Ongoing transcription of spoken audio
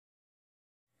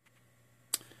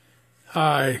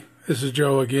Hi, this is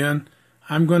Joe again.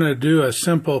 I'm going to do a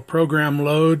simple program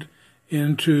load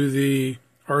into the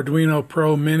Arduino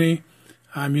Pro Mini.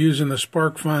 I'm using the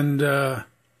SparkFun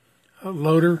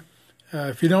loader.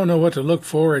 If you don't know what to look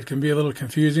for, it can be a little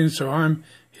confusing, so I'm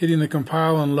hitting the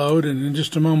compile and load, and in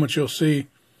just a moment you'll see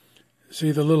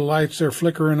the little lights there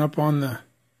flickering up on the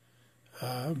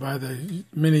by the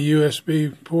mini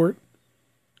USB port.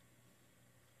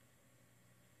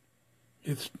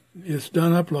 It's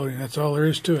done uploading. That's all there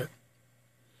is to it.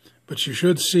 But you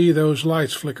should see those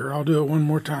lights flicker. I'll do it one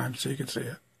more time so you can see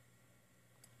it.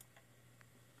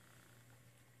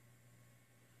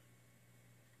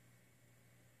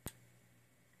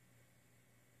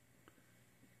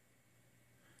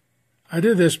 I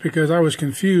did this because I was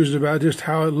confused about just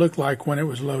how it looked like when it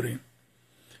was loading.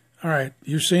 All right,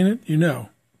 you've seen it, you know.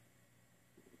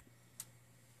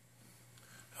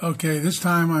 Okay, this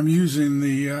time I'm using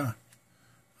the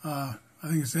I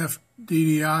think it's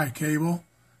FTDI cable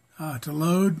to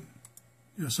load,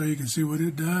 just so you can see what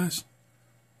it does.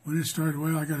 When it started,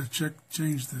 well, I got to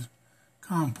change the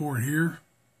COM port here.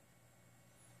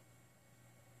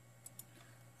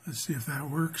 Let's see if that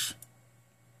works.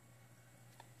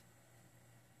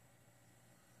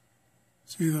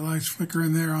 See the lights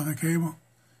flickering there on the cable?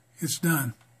 It's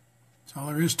done. That's all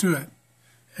there is to it.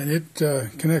 And it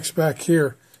connects back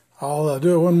here. I'll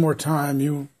do it one more time.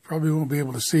 You probably won't be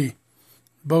able to see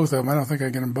both of them. I don't think I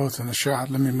get them both in the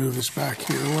shot. Let me move this back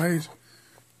here a ways.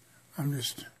 A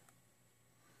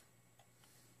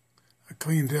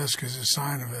clean desk is a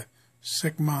sign of a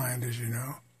sick mind, as you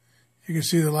know. You can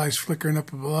see the lights flickering up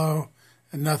below,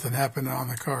 and nothing happened on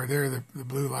the card. There, the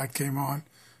blue light came on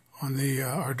the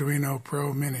Arduino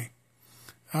Pro Mini.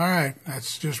 All right,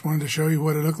 that's just wanted to show you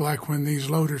what it looked like when these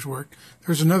loaders worked.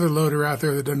 There's another loader out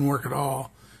there that doesn't work at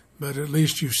all, but at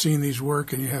least you've seen these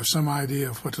work and you have some idea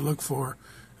of what to look for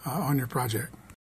on your project.